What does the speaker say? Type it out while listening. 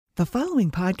The following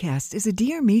podcast is a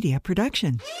Dear Media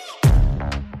production.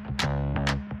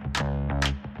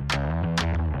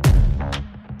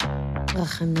 Ugh,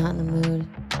 I'm not in the mood.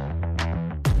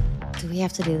 Do we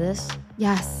have to do this?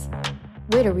 Yes.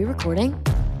 Wait, are we recording?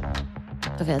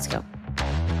 Okay, let's go.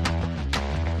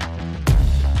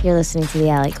 You're listening to The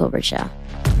Allie Colbert Show.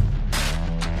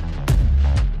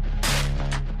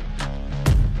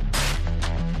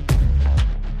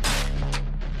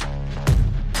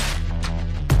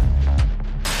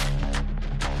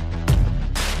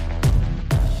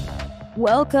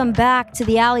 Welcome back to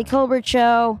The Allie Colbert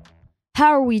Show.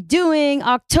 How are we doing?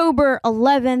 October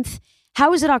 11th.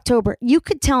 How is it October? You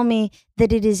could tell me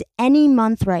that it is any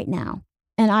month right now,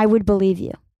 and I would believe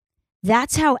you.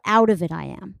 That's how out of it I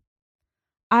am.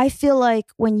 I feel like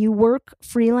when you work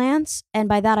freelance, and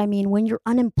by that I mean when you're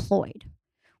unemployed,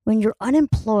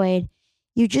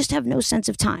 you just have no sense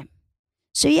of time.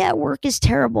 So yeah, work is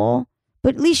terrible,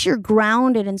 but at least you're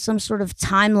grounded in some sort of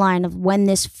timeline of when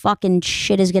this fucking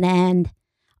shit is going to end.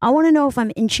 I want to know if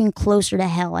I'm inching closer to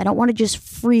hell. I don't want to just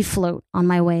free float on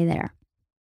my way there.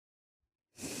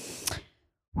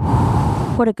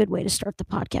 What a good way to start the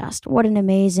podcast. What an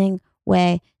amazing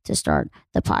way to start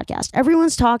the podcast.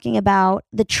 Everyone's talking about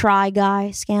the Try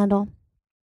Guy scandal.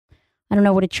 I don't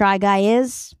know what a Try Guy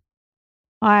is.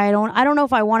 I don't know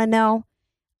if I want to know.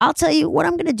 I'll tell you what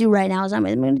I'm going to do right now is I'm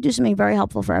going to do something very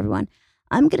helpful for everyone.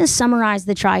 I'm going to summarize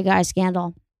the Try Guy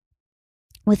scandal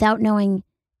without knowing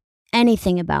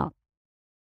anything about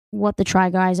what the Try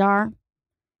Guys are.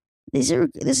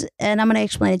 And I'm going to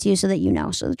explain it to you so that you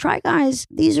know. So the Try Guys,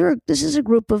 this is a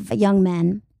group of young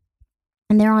men,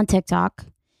 and they're on TikTok,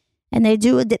 and they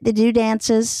do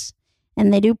dances,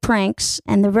 and they do pranks,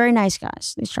 and they're very nice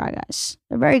guys. These Try Guys,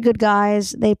 they're very good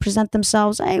guys. They present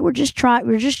themselves, hey, we're just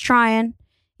trying.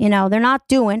 You know, they're not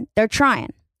doing, they're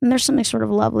trying. And there's something sort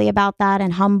of lovely about that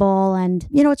and humble, and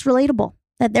you know, it's relatable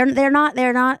that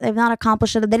they've not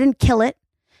accomplished it. They didn't kill it.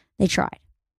 They tried.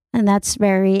 And that's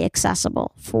very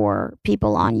accessible for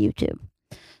people on YouTube.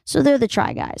 So they're the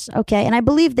Try Guys. Okay. And I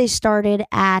believe they started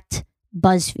at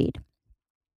BuzzFeed.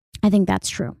 I think that's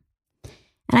true.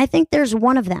 And I think there's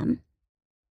one of them.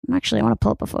 I want to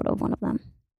pull up a photo of one of them.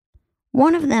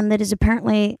 One of them that is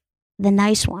apparently the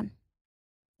nice one.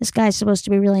 This guy's supposed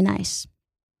to be really nice.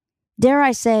 Dare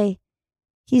I say,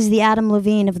 he's the Adam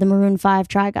Levine of the Maroon 5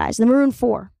 Try Guys. The Maroon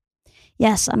 4.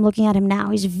 Yes, I'm looking at him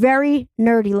now. He's very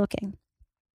nerdy looking.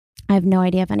 I have no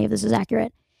idea if any of this is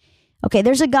accurate. Okay,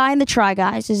 there's a guy in the Try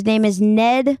Guys. His name is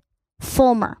Ned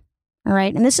Fulmer. All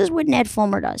right, and this is what Ned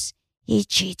Fulmer does. He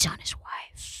cheats on his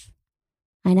wife.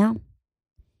 I know.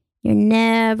 You're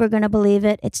never going to believe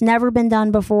it. It's never been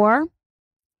done before.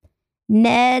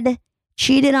 Ned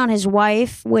cheated on his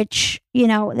wife, which, you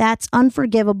know, that's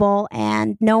unforgivable,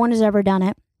 and no one has ever done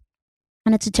it.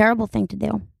 And it's a terrible thing to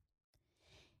do.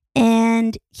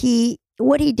 And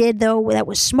what he did, though, that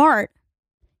was smart,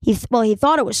 he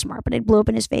thought it was smart, but it blew up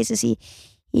in his face, is he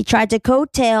tried to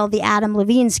coattail the Adam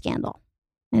Levine scandal.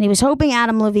 And he was hoping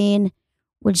Adam Levine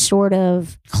would sort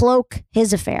of cloak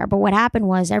his affair. But what happened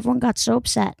was everyone got so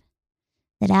upset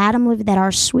that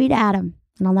our sweet Adam,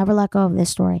 and I'll never let go of this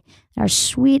story, our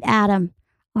sweet Adam,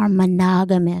 our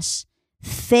monogamous,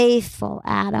 faithful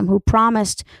Adam, who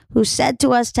said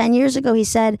to us 10 years ago, he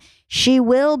said, she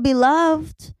will be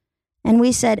loved. And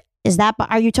we said,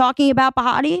 are you talking about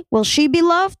Bahati? Will she be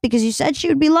loved? Because you said she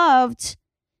would be loved.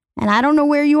 And I don't know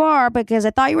where you are, because I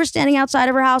thought you were standing outside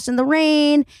of her house in the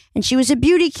rain and she was a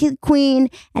beauty queen.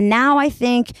 And now I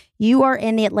think you are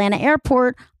in the Atlanta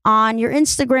airport on your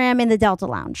Instagram in the Delta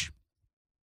Lounge.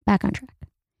 Back on track.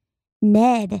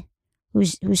 Ned,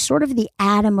 who's sort of the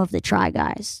Adam of the Try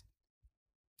Guys.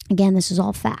 Again, this is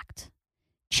all fact.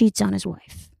 Cheats on his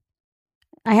wife.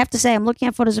 I have to say, I'm looking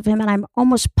at photos of him and I'm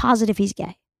almost positive he's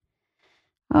gay.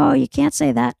 Oh, you can't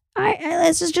say that.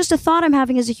 This is just a thought I'm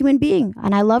having as a human being.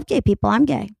 And I love gay people. I'm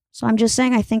gay. So I'm just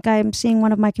saying I think I'm seeing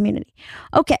one of my community.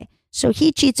 Okay, so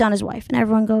he cheats on his wife. And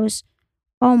everyone goes,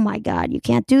 oh my God, you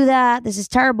can't do that. This is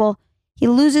terrible. He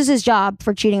loses his job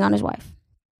for cheating on his wife.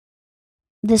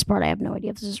 This part, I have no idea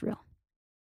if this is real.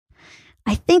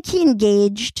 I think he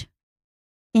engaged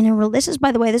in this is,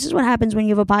 by the way, this is what happens when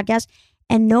you have a podcast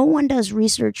and no one does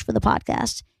research for the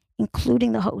podcast,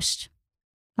 including the host.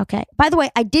 Okay. By the way,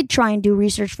 I did try and do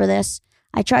research for this.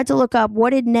 I tried to look up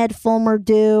what did Ned Fulmer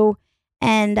do,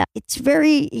 and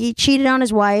he cheated on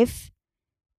his wife,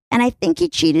 and I think he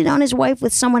cheated on his wife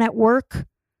with someone at work,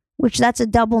 which that's a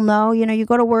double no. You know, you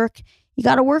go to work, you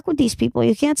got to work with these people.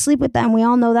 You can't sleep with them. We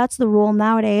all know that's the rule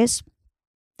nowadays.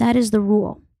 That is the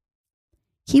rule.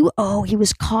 He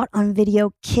was caught on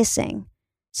video kissing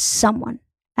someone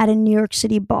at a New York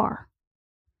City bar.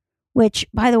 which,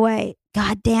 by the way,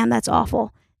 goddamn, that's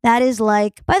awful. That is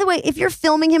like, by the way, if you're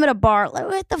filming him at a bar, like,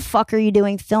 what the fuck are you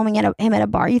doing filming him at a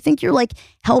bar? You think you're like,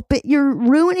 you're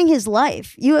ruining his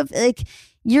life.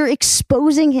 You're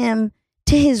exposing him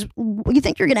to you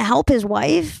think you're going to help his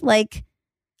wife? Like,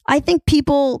 I think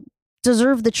people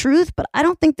deserve the truth, but I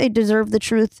don't think they deserve the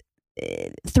truth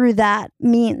through that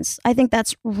means. I think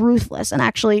that's ruthless and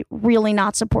actually really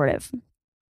not supportive.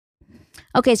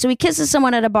 Okay, so he kisses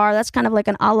someone at a bar. That's kind of like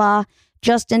an a la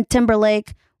Justin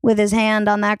Timberlake with his hand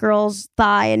on that girl's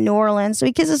thigh in New Orleans. So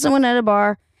he kisses someone at a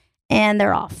bar and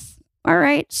they're off. All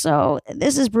right, so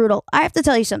this is brutal. I have to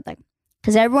tell you something,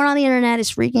 because everyone on the internet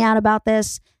is freaking out about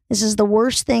this. This is the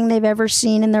worst thing they've ever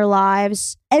seen in their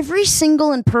lives. Every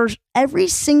single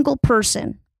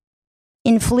person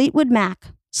in Fleetwood Mac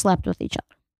slept with each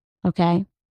other. Okay?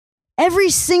 Every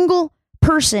single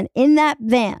person in that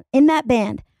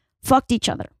band fucked each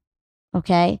other.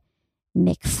 Okay?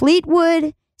 Mick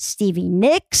Fleetwood, Stevie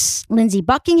Nicks, Lindsey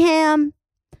Buckingham.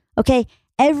 Okay?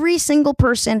 Every single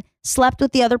person slept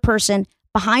with the other person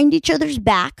behind each other's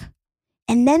back.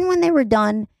 And then when they were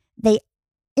done, they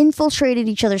infiltrated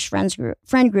each other's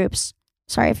friend groups.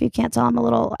 Sorry if you can't tell, I'm a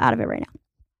little out of it right now.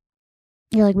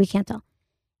 You're like, we can't tell.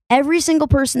 Every single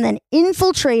person then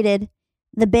infiltrated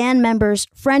the band members'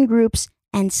 friend groups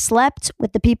and slept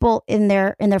with the people in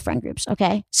their friend groups.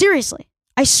 Okay? Seriously.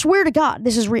 I swear to God,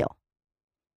 this is real.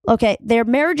 Okay, their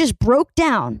marriages broke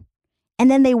down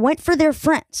and then they went for their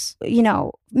friends. You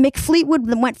know, Mick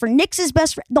Fleetwood went for Nick's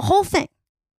best friend, the whole thing.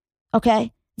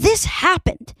 Okay? This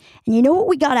happened. And you know what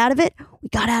we got out of it? We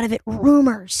got out of it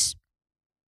rumors.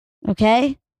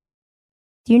 Okay?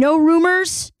 Do you know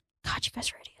rumors? God, you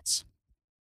guys are idiots.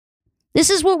 This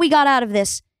is what we got out of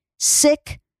this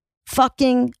sick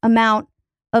fucking amount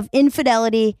of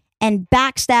infidelity and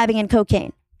backstabbing and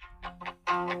cocaine.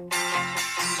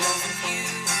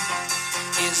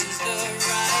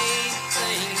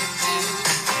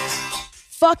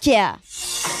 Fuck yeah.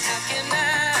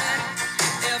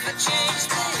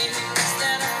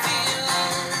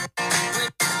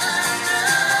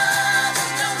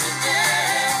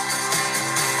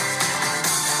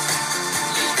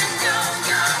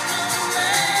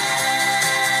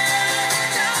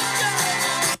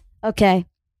 Okay.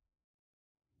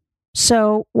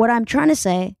 So what I'm trying to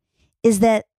say is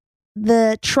that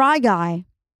the Try Guy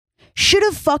should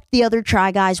have fucked the other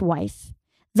Try Guy's wife.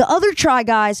 The other Try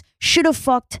Guys should have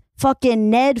fucked fucking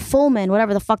Ned Fullman,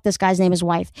 whatever the fuck this guy's name is,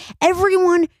 wife.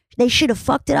 Everyone, they should have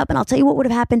fucked it up. And I'll tell you what would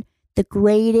have happened. The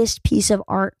greatest piece of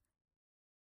art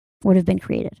would have been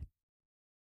created.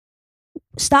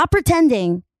 Stop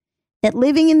pretending that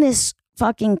living in this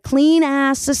fucking clean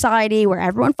ass society where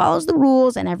everyone follows the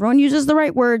rules and everyone uses the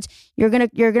right words, you're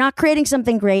not creating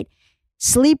something great.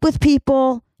 Sleep with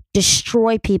people,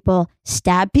 destroy people,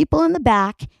 stab people in the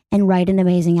back, and write an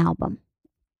amazing album.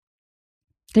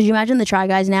 Could you imagine the Try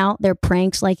Guys now? Their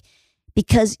pranks, like,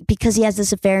 because he has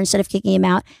this affair, instead of kicking him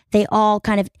out, they all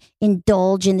kind of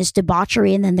indulge in this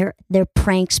debauchery, and then their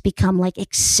pranks become like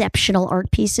exceptional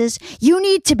art pieces. You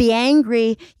need to be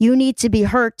angry. You need to be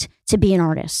hurt to be an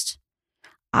artist.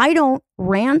 I don't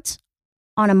rant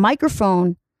on a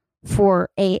microphone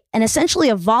for an essentially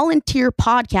a volunteer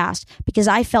podcast because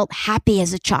I felt happy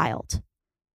as a child.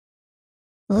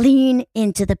 Lean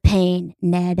into the pain,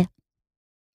 Ned.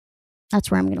 That's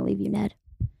where I'm going to leave you, Ned.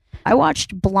 I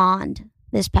watched Blonde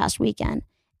this past weekend,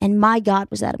 and my God,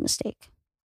 was that a mistake.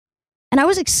 And I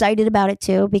was excited about it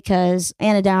too because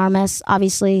Ana de Armas,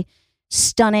 obviously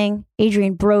stunning,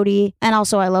 Adrian Brody, and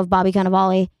also I love Bobby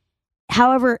Cannavale.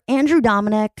 However, Andrew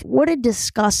Dominic, what a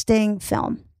disgusting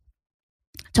film.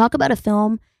 Talk about a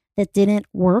film that didn't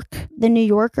work. The New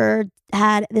Yorker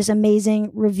had this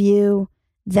amazing review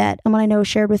that someone I know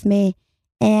shared with me,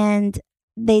 and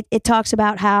it talks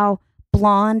about how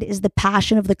Blonde is the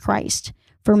passion of the Christ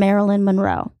for Marilyn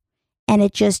Monroe. And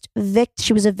it just,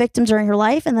 she was a victim during her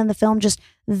life, and then the film just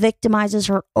victimizes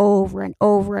her over and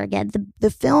over again.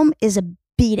 The film is a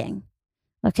beating.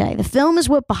 Okay, the film is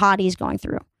what Bahati is going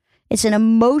through. It's an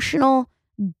emotional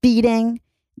beating.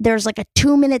 There's like a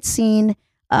 2-minute scene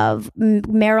of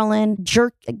Marilyn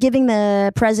giving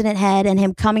the president head and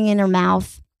him coming in her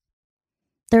mouth.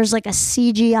 There's like a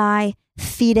CGI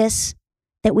fetus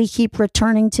that we keep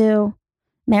returning to.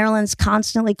 Marilyn's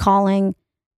constantly calling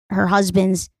her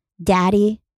husband's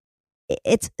daddy.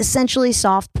 It's essentially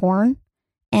soft porn,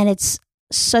 and it's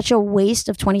such a waste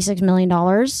of $26 million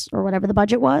or whatever the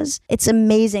budget was. It's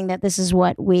amazing that this is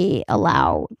what we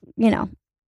allow,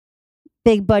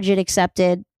 big budget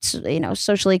accepted,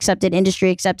 socially accepted,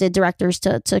 industry accepted directors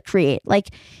to create. Like,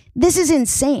 this is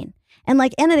insane. And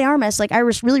like Ana de Armas, like I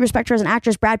really respect her as an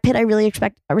actress. Brad Pitt, I really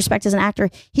respect as an actor.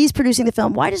 He's producing the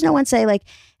film. Why does no one say like,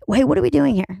 wait, what are we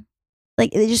doing here?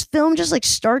 Like they just film just like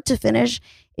start to finish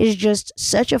is just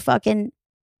such a fucking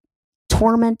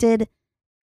tormented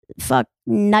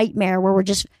nightmare where we're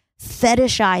just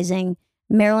fetishizing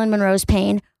Marilyn Monroe's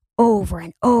pain over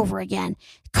and over again.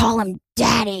 Call him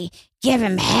daddy, give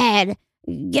him head,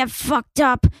 get fucked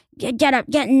up, get up,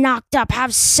 get knocked up,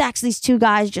 have sex. These two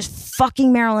guys just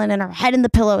fucking Marilyn and her head in the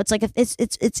pillow. It's like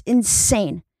it's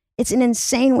insane. It's an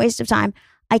insane waste of time.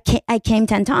 I came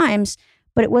 10 times,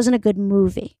 but it wasn't a good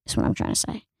movie. Is what I'm trying to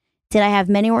say. Did I have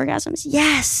many orgasms?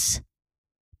 Yes,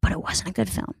 but it wasn't a good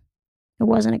film. It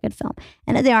wasn't a good film.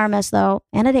 Ana de Armas, though.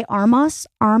 Ana de Armas.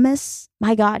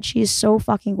 My God, she is so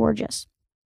fucking gorgeous.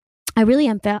 I really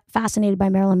am fascinated by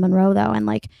Marilyn Monroe, though, and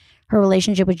like her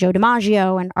relationship with Joe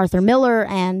DiMaggio and Arthur Miller.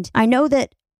 And I know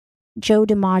that Joe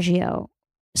DiMaggio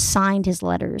signed his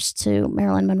letters to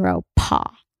Marilyn Monroe, Pa.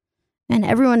 And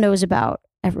everyone knows about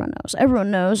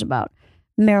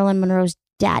Marilyn Monroe's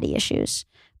daddy issues.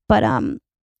 But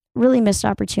really missed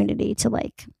opportunity to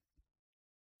like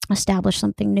establish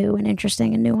something new and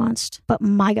interesting and nuanced. But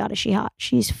my God, is she hot.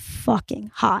 She's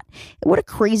fucking hot. What a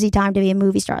crazy time to be a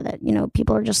movie star that, you know,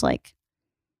 people are just like,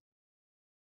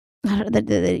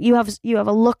 you have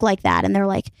a look like that and they're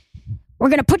like, we're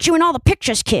going to put you in all the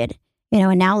pictures, kid. You know,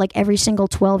 and now like every single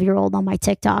 12-year-old on my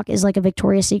TikTok is like a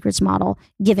Victoria's Secrets model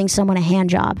giving someone a hand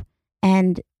job.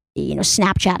 And, you know,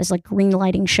 Snapchat is like green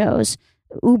lighting shows.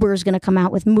 Uber is going to come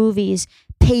out with movies.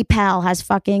 PayPal has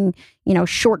fucking, you know,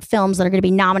 short films that are going to be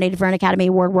nominated for an Academy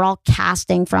Award. We're all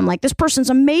casting from like, this person's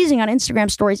amazing on Instagram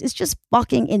stories. It's just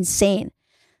fucking insane.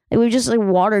 Like, we've just like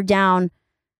watered down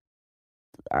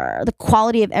the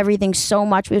quality of everything so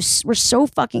much. We're so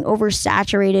fucking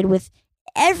oversaturated with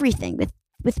everything,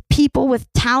 with people,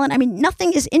 with talent. I mean,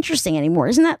 nothing is interesting anymore.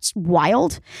 Isn't that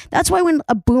wild? That's why when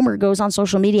a boomer goes on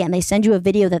social media and they send you a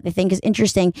video that they think is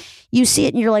interesting, you see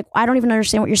it and you're like, I don't even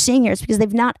understand what you're seeing here. It's because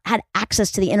they've not had access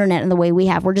to the internet in the way we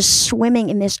have. We're just swimming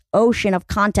in this ocean of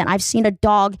content. I've seen a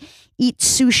dog eat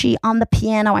sushi on the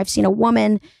piano. I've seen a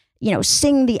woman, you know,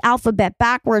 sing the alphabet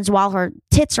backwards while her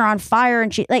tits are on fire.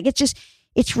 And she like,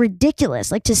 it's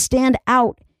ridiculous. Like to stand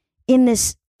out in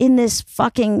this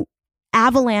fucking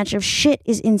avalanche of shit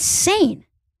is insane.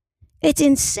 It's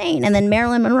insane. And then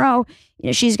Marilyn Monroe, you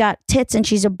know, she's got tits and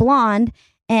she's a blonde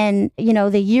and, you know,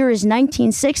 the year is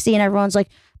 1960 and everyone's like,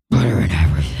 put her in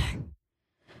everything.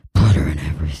 Put her in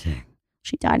everything.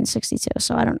 She died in 62,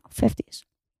 so I don't know, 50s.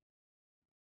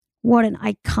 What an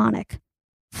iconic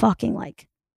fucking like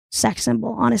sex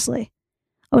symbol, honestly.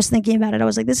 I was thinking about it. I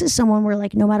was like, this is someone where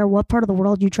like no matter what part of the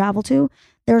world you travel to,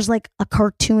 there's like a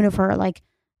cartoon of her like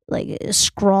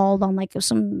scrawled on like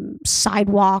some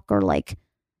sidewalk or like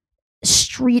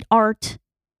street art,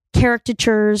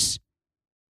 caricatures.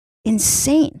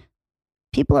 Insane.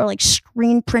 People are like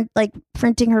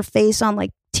printing her face on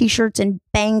like t-shirts in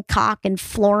Bangkok and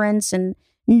Florence and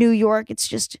New York. It's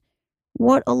just,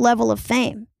 what a level of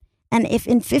fame. And if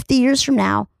in 50 years from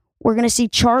now, we're going to see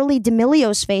Charlie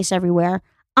D'Amelio's face everywhere,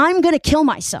 I'm going to kill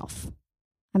myself.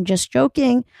 I'm just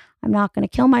joking. I'm not going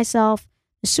to kill myself.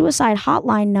 The suicide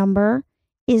hotline number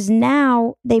is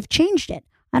now, they've changed it.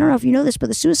 I don't know if you know this, but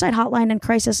the suicide hotline and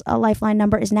crisis lifeline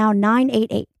number is now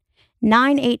 988.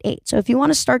 988. So if you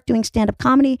want to start doing stand-up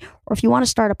comedy or if you want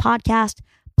to start a podcast,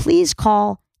 please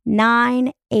call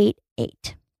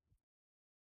 988.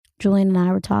 Julian and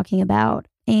I were talking about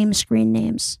AIM screen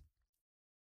names.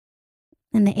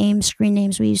 And the AIM screen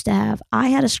names we used to have. I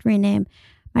had a screen name.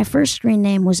 My first screen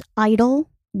name was Idol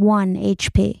 1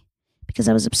 HP. Because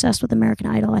I was obsessed with American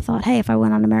Idol. I thought, hey, if I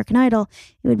went on American Idol,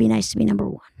 it would be nice to be number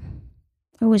one.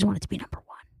 I always wanted to be number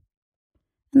one.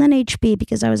 And then HB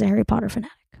because I was a Harry Potter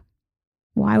fanatic.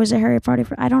 Why was I Harry Potter?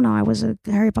 I don't know. I was a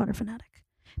Harry Potter fanatic.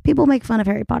 People make fun of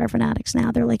Harry Potter fanatics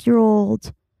now. They're like, you're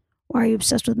old. Why are you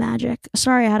obsessed with magic?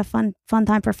 Sorry, I had a fun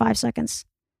time for 5 seconds.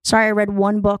 Sorry, I read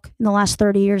one book in the last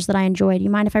 30 years that I enjoyed. You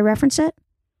mind if I reference it?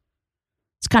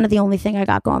 It's kind of the only thing I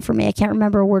got going for me. I can't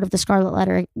remember a word of the Scarlet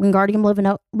Letter. Wingardium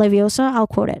Leviosa, I'll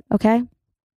quote it, okay?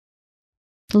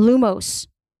 Lumos.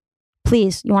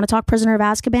 Please, you want to talk Prisoner of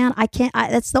Azkaban? I can't.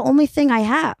 That's the only thing I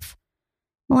have.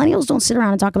 Millennials don't sit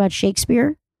around and talk about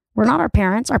Shakespeare. We're not our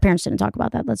parents. Our parents didn't talk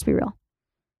about that, let's be real.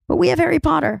 But we have Harry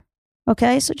Potter,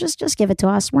 okay? So just give it to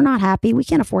us. We're not happy. We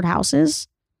can't afford houses.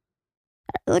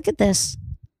 Look at this.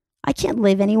 I can't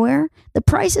live anywhere. The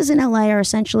prices in LA are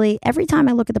essentially, every time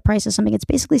I look at the price of something, it's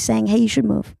basically saying, hey, you should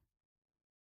move.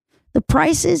 The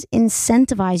prices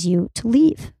incentivize you to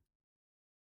leave.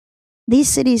 These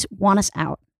cities want us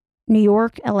out. New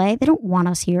York, LA, they don't want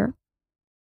us here.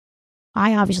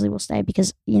 I obviously will stay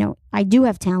because, I do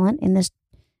have talent in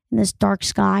this dark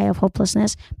sky of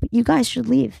hopelessness, but you guys should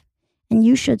leave and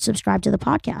you should subscribe to the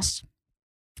podcast.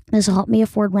 This will help me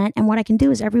afford rent. And what I can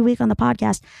do is every week on the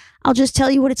podcast, I'll just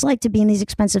tell you what it's like to be in these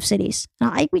expensive cities.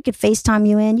 Now, we could FaceTime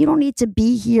you in. You don't need to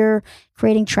be here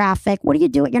creating traffic. What are you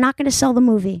doing? You're not going to sell the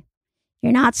movie.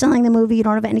 You're not selling the movie. You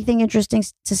don't have anything interesting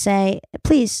to say.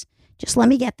 Please, just let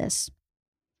me get this.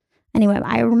 Anyway,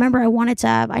 I remember I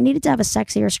needed to have a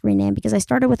sexier screen name because I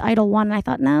started with Idol 1 and I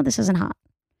thought, no, this isn't hot.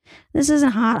 This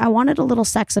isn't hot. I wanted a little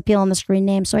sex appeal in the screen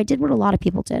name. So I did what a lot of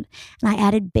people did. And I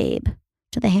added Babe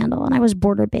to the handle, and I was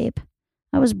Border Babe.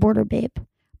 Border Babe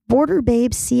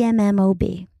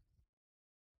CMMOB.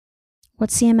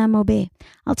 What's CMMOB?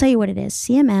 I'll tell you what it is.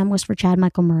 CMM was for Chad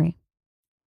Michael Murray.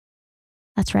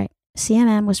 That's right.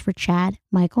 CMM was for Chad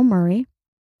Michael Murray.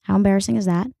 How embarrassing is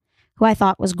that? Who I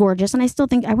thought was gorgeous, and I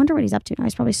wonder what he's up to now.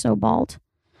 He's probably so bald.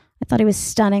 I thought he was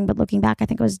stunning, but looking back, I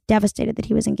think I was devastated that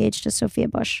he was engaged to Sophia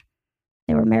Bush.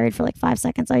 They were married for like 5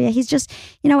 seconds. Oh yeah, he's just,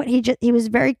 you know what? He was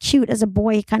very cute as a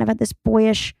boy. He kind of had this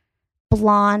boyish,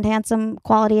 blonde, handsome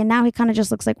quality, and now he kind of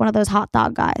just looks like one of those hot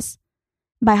dog guys.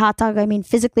 By hot dog, I mean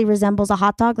physically resembles a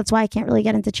hot dog. That's why I can't really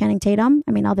get into Channing Tatum.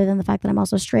 I mean, other than the fact that I'm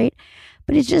also straight,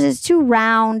 but it's too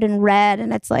round and red,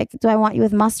 and it's like, do I want you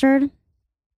with mustard?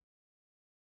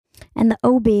 And the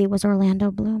OB was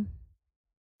Orlando Bloom.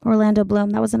 Orlando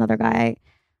Bloom. That was another guy.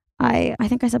 I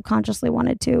think I subconsciously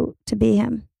wanted to be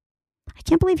him. I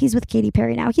can't believe he's with Katy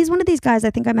Perry now. He's one of these guys.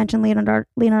 I think I mentioned Leonardo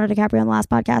DiCaprio on the last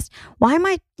podcast. Why am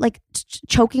I like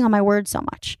choking on my words so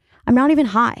much? I'm not even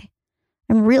high.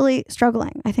 I'm really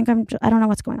struggling. I don't know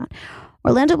what's going on.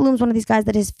 Orlando Bloom's one of these guys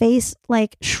that his face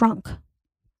like shrunk.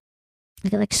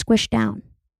 Like squished down.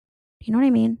 You know what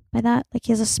I mean by that? Like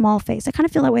he has a small face. I kind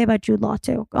of feel that way about Jude Law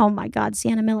too. Oh my God,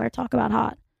 Sienna Miller, talk about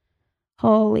hot.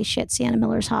 Holy shit, Sienna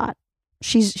Miller's hot.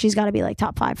 She's got to be like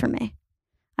top 5 for me.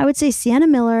 I would say Sienna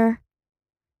Miller,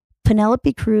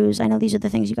 Penelope Cruz. I know these are the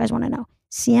things you guys want to know.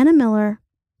 Sienna Miller,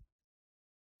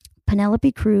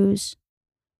 Penelope Cruz,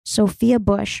 Sophia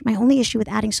Bush. My only issue with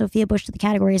adding Sophia Bush to the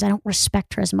category is I don't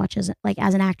respect her as much as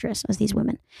an actress as these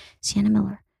women. Sienna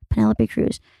Miller, Penelope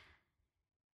Cruz,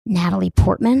 Natalie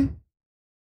Portman,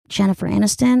 Jennifer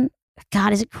Aniston.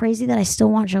 God, is it crazy that I still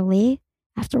want Jolie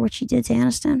after what she did to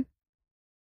Aniston?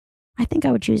 I think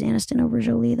I would choose Aniston over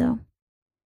Jolie though.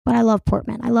 But I love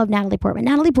Portman. I love Natalie Portman.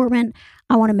 Natalie Portman,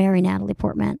 I want to marry Natalie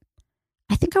Portman.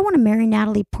 I think I want to marry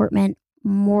Natalie Portman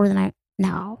more than I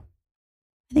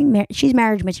think she's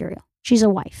marriage material. She's a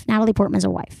wife. Natalie Portman's a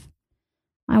wife.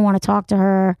 I want to talk to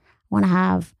her. I want to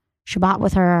have Shabbat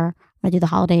with her. I want to do the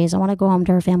holidays. I want to go home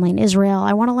to her family in Israel.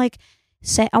 I want to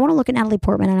I want to look at Natalie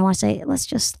Portman and I want to say, let's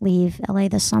just leave LA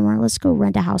this summer. Let's go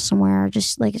rent a house somewhere.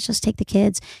 Let's just take the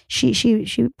kids.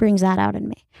 She brings that out in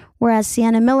me. Whereas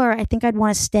Sienna Miller, I think I'd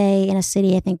want to stay in a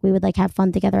city. I think we would like have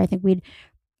fun together. I think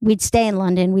we'd stay in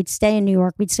London. We'd stay in New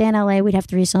York. We'd stay in LA. We'd have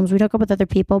threesomes. We'd hook up with other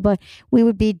people, but we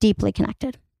would be deeply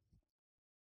connected.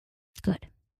 Good.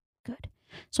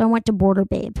 So I went to Border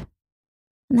Babe.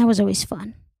 And that was always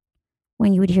fun.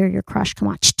 When you would hear your crush come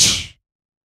on.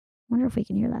 Wonder if we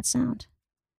can hear that sound.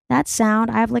 That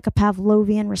sound, I have like a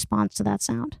Pavlovian response to that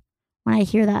sound. When I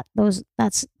hear those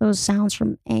sounds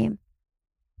from AIM.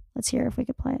 Let's hear if we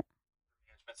could play it.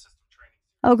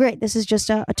 Oh, great. This is just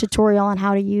a tutorial on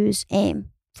how to use AIM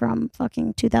from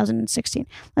fucking 2016.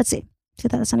 Let's see.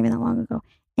 That's not even that long ago.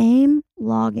 AIM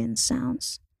login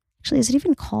sounds. Actually, is it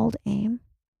even called AIM?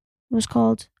 It was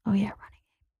called, running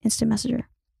Instant Messenger.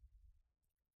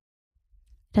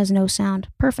 It has no sound.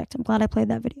 Perfect. I'm glad I played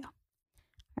that video.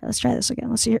 All right, let's try this again.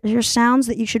 Let's see. Here's sounds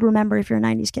that you should remember if you're a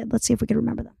 90s kid. Let's see if we can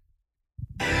remember them.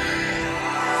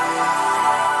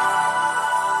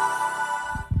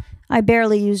 I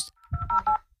barely used...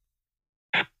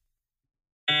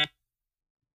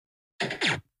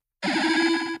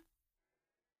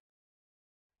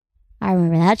 I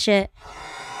remember that shit.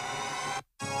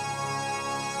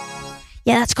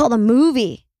 Yeah, that's called a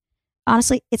movie.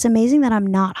 Honestly, it's amazing that I'm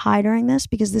not high during this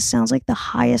because this sounds like the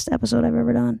highest episode I've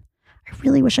ever done. I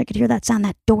really wish I could hear that sound,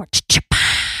 that door.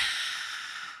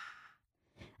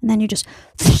 And then you just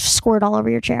squirt all over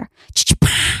your chair.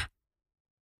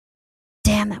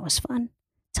 Damn, that was fun.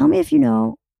 Tell me if you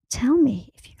know this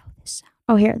sound.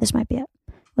 Oh, here, this might be it.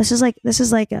 This is like what's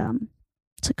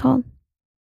it called?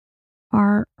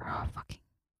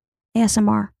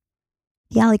 ASMR.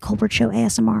 The Ali Colbert Show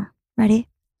ASMR. Ready?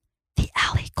 The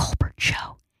Ali Colbert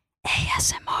Show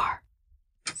ASMR.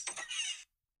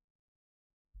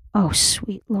 Oh,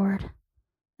 sweet Lord.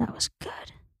 That was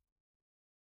good.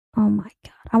 Oh my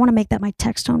God. I want to make that my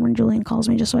text tone when Julian calls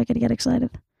me just so I could get excited.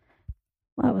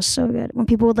 Well, that was so good. When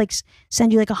people would like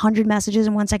send you like 100 messages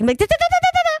in 1 second, like, da, da, da, da,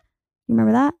 da, da. You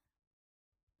remember that?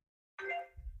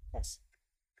 Yes.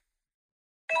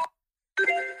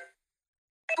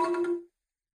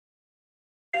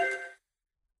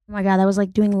 Oh my God, that was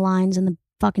like doing lines in the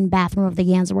fucking bathroom of the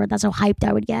Gansevoort. That's how hyped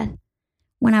I would get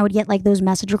when I would get like those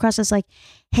message requests. It's like,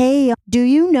 hey, do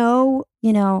you know,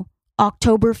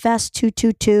 Oktoberfest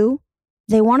 222?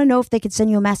 They want to know if they could send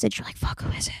you a message. You're like, fuck,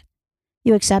 who is it?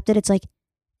 You accept it. It's like,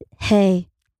 hey,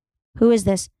 who is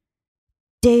this?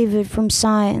 David from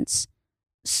Science.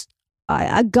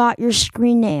 I got your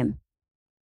screen name.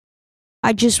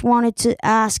 I just wanted to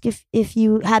ask if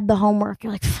you had the homework.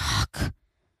 You're like, fuck.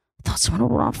 I thought someone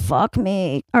would want to fuck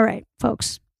me. All right,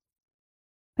 folks.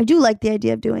 I do like the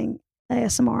idea of doing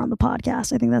ASMR on the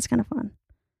podcast. I think that's kind of fun.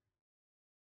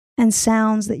 And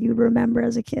sounds that you'd remember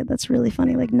as a kid. That's really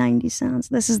funny, like 90s sounds.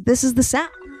 This is the sound.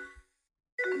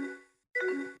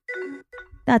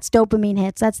 That's dopamine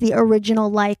hits. That's the original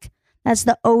like. That's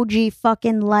the OG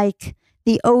fucking like.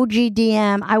 The OG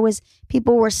DM.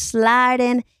 People were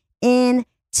sliding into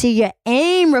your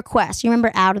AIM request. You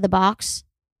remember Out of the Box?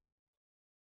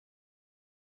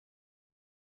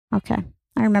 Okay.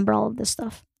 I remember all of this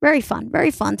stuff. Very fun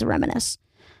to reminisce.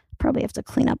 Probably have to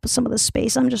clean up some of the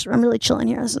space. I'm really chilling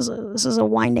here. This is a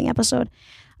winding episode.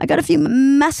 I got a few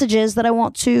messages that I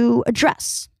want to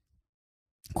address.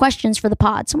 Questions for the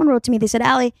pod. Someone wrote to me. They said,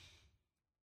 Allie,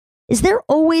 is there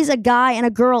always a guy and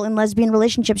a girl in lesbian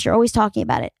relationships? You're always talking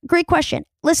about it. Great question.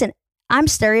 Listen, I'm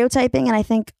stereotyping, and I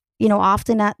think,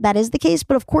 often that is the case,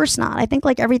 but of course not. I think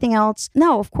like everything else,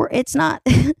 no, of course it's not.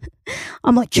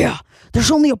 I'm like, yeah, there's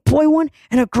only a boy one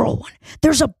and a girl one.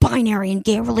 There's a binary in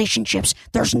gay relationships.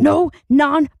 There's no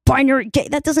non-binary gay.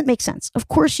 That doesn't make sense. Of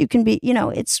course you can be,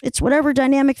 it's whatever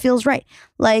dynamic feels right.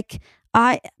 Like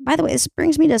by the way, this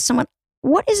brings me to someone.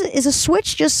 What is it? Is a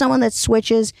switch just someone that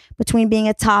switches between being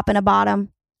a top and a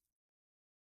bottom?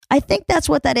 I think that's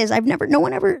what that is. No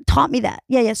one ever taught me that.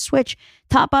 Yeah, switch,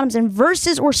 top, bottoms, and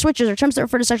verses or switches are terms that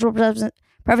refer to sexual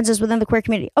preferences within the queer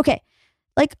community. Okay,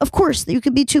 like, of course, you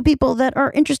could be two people that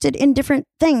are interested in different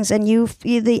things, and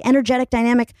the energetic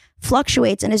dynamic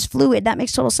fluctuates and is fluid. That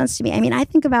makes total sense to me. I mean, I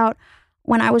think about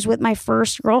when I was with my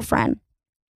first girlfriend,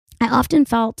 I often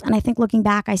felt, and I think looking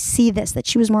back, I see this, that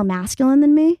she was more masculine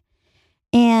than me.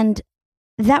 And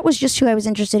that was just who I was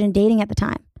interested in dating at the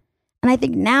time. And I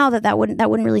think now that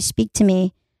wouldn't really speak to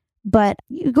me, but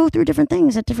you go through different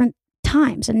things at different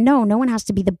times. And no one has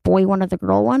to be the boy one or the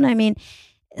girl one. I mean,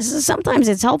 sometimes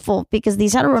it's helpful because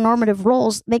these heteronormative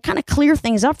roles, they kind of clear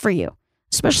things up for you,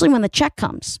 especially when the check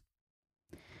comes.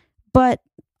 But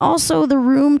also the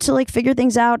room to like figure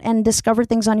things out and discover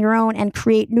things on your own and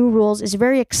create new rules is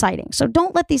very exciting. So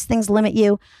don't let these things limit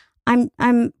you.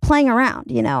 I'm playing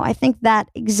around, I think that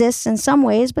exists in some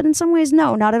ways, but in some ways,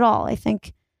 no, not at all. I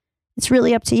think it's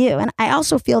really up to you. And I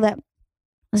also feel that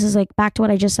this is like back to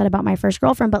what I just said about my first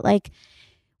girlfriend, but like,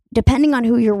 depending on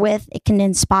who you're with, it can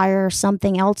inspire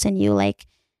something else in you. Like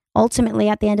ultimately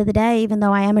at the end of the day, even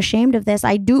though I am ashamed of this,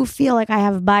 I do feel like I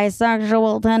have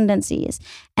bisexual tendencies.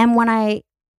 And when I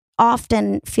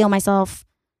often feel myself,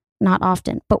 not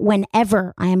often, but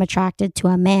whenever I am attracted to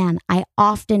a man, I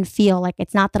often feel like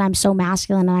it's not that I'm so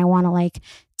masculine and I want to like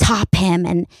top him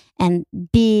and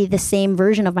be the same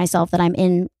version of myself that I'm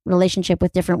in relationship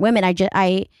with different women.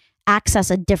 I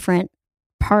access a different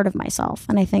part of myself.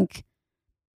 And I think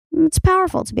it's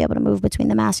powerful to be able to move between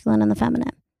the masculine and the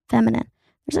feminine.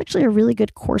 There's actually a really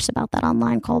good course about that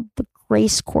online called the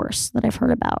Grace Course that I've heard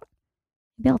about.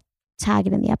 Maybe I'll tag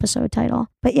it in the episode title.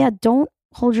 But yeah, don't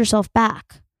hold yourself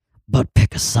back, but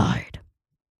pick a side.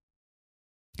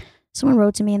 Someone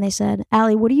wrote to me and they said,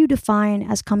 Allie, what do you define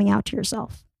as coming out to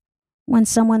yourself? When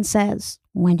someone says,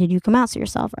 when did you come out to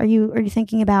yourself? Are you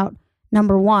thinking about,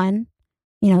 number one,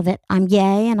 that I'm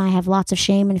gay and I have lots of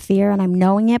shame and fear and I'm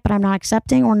knowing it, but I'm not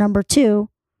accepting? Or number two,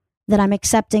 that I'm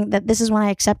accepting, that this is when I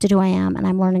accepted who I am and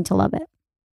I'm learning to love it?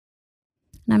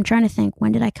 And I'm trying to think,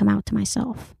 when did I come out to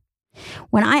myself?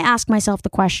 When I ask myself the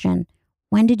question,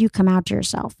 when did you come out to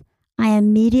yourself? I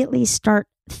immediately start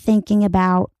thinking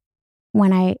about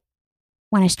when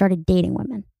I started dating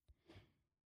women.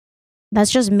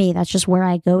 That's just me. That's just where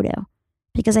I go to.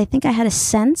 Because I think I had a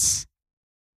sense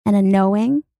and a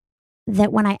knowing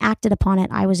that when I acted upon it,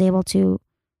 I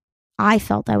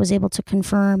felt I was able to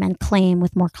confirm and claim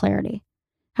with more clarity.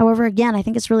 However, again, I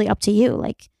think it's really up to you.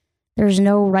 Like, there's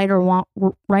no right or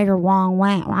wrong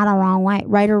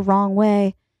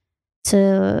way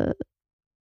to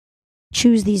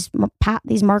choose these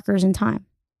markers in time.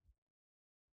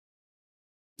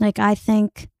 Like, I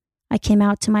think I came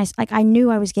out to I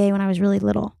knew I was gay when I was really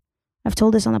little. I've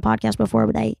told this on the podcast before,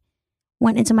 but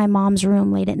went into my mom's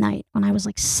room late at night when I was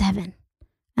like 7.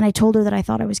 And I told her that I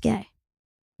thought I was gay.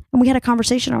 And we had a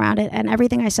conversation around it, and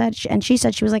everything I said, and she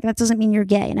said, she was like, that doesn't mean you're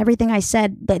gay. And everything I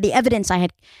said, the evidence I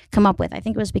had come up with, I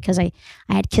think it was because I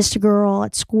had kissed a girl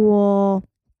at school,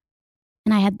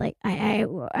 and I had like, I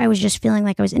was just feeling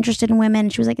like I was interested in women.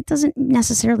 And she was like, it doesn't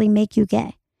necessarily make you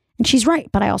gay. And she's right,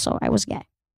 but I was gay.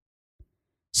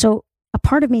 So a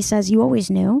part of me says, you always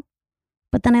knew.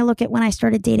 But then I look at when I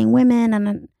started dating women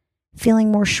and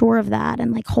feeling more sure of that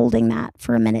and like holding that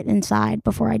for a minute inside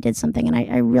before I did something. And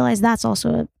I realized that's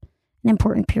also an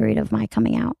important period of my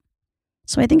coming out.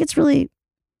 So I think it's really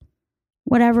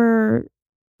whatever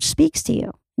speaks to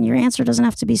you. And your answer doesn't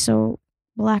have to be so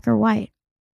black or white.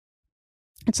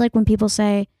 It's like when people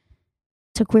say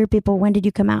to queer people, when did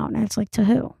you come out? And it's like, to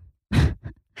who?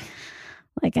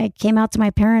 Like I came out to my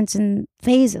parents in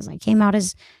phases. I came out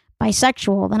as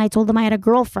bisexual. Then I told them I had a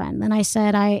girlfriend. Then I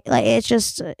said, it's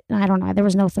just, I don't know. There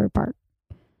was no third part.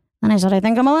 Then I said, I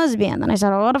think I'm a lesbian. Then I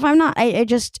said, oh, what if I'm not?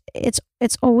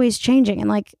 It's always changing. And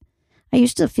like, I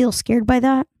used to feel scared by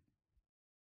that.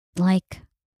 Like,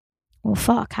 well,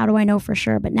 fuck, how do I know for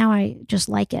sure? But now I just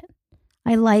like it.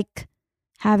 I like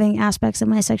having aspects of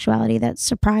my sexuality that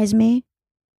surprise me.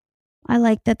 I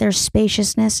like that there's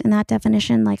spaciousness in that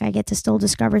definition. Like I get to still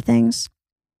discover things.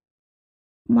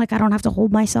 Like I don't have to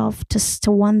hold myself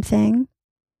to one thing,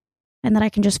 and that I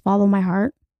can just follow my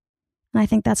heart. And I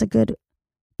think that's a good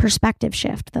perspective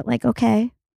shift, that like,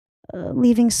 okay,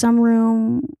 leaving some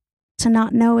room to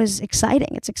not know is exciting.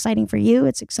 It's exciting for you.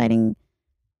 It's exciting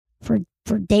for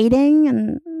dating.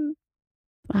 And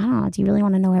I don't know, do you really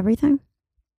want to know everything?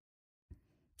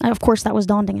 Of course, that was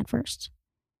daunting at first.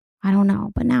 I don't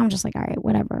know. But now I'm just like, all right,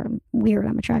 whatever. I'm weird.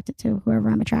 I'm attracted to whoever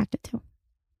I'm attracted to.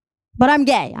 But I'm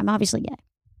gay. I'm obviously gay.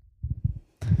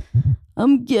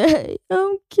 I'm gay.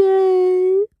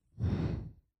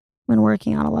 Been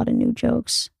working on a lot of new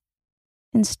jokes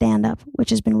and stand-up,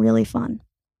 which has been really fun.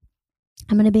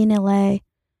 I'm going to be in LA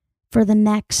for the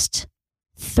next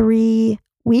 4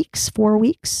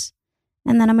 weeks.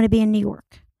 And then I'm going to be in New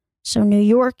York. So New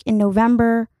York in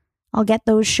November. I'll get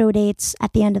those show dates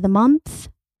at the end of the month.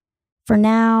 For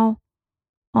now,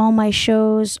 all my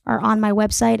shows are on my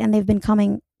website, and they've been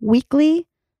coming weekly.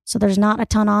 So there's not a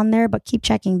ton on there, but keep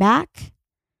checking back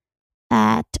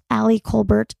at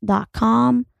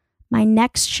AllieColbert.com. My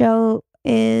next show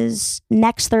is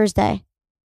next Thursday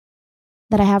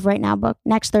that I have right now booked.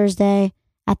 Next Thursday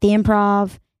at the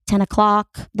Improv, 10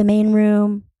 o'clock, the main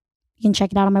room. You can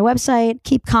check it out on my website.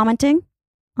 Keep commenting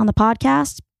on the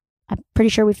podcast. I'm pretty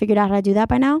sure we figured out how to do that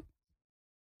by now.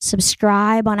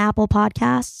 Subscribe on Apple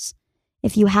Podcasts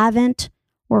if you haven't,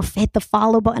 or hit the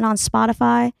follow button on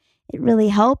Spotify. It really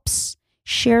helps.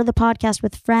 Share the podcast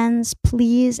with friends,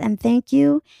 please, and thank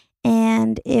you.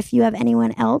 And if you have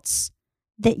anyone else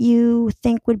that you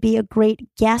think would be a great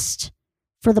guest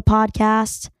for the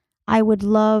podcast, I would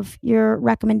love your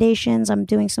recommendations. I'm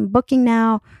doing some booking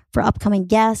now for upcoming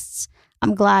guests.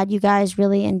 I'm glad you guys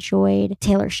really enjoyed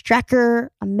Taylor Strecker,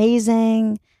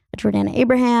 amazing, Jordana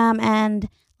Abraham, and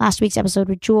last week's episode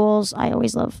with Jules. I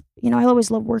always love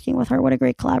working with her. What a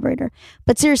great collaborator.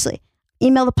 But seriously,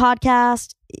 email the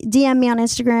podcast, DM me on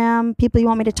Instagram, people you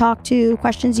want me to talk to,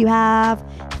 questions you have,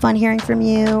 fun hearing from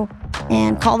you,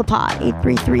 and call the pod,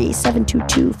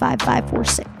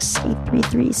 833-722-5546,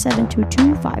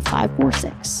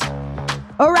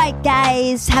 833-722-5546. All right,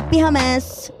 guys, happy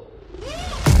hummus.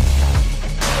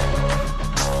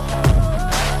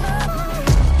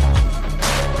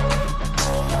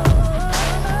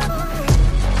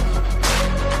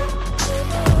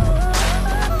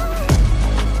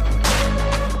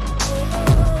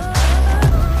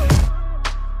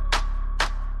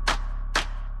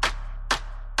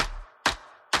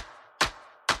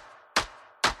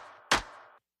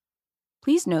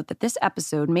 Please note that this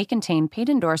episode may contain paid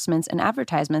endorsements and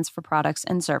advertisements for products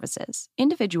and services.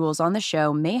 Individuals on the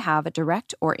show may have a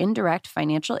direct or indirect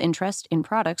financial interest in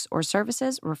products or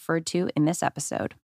services referred to in this episode.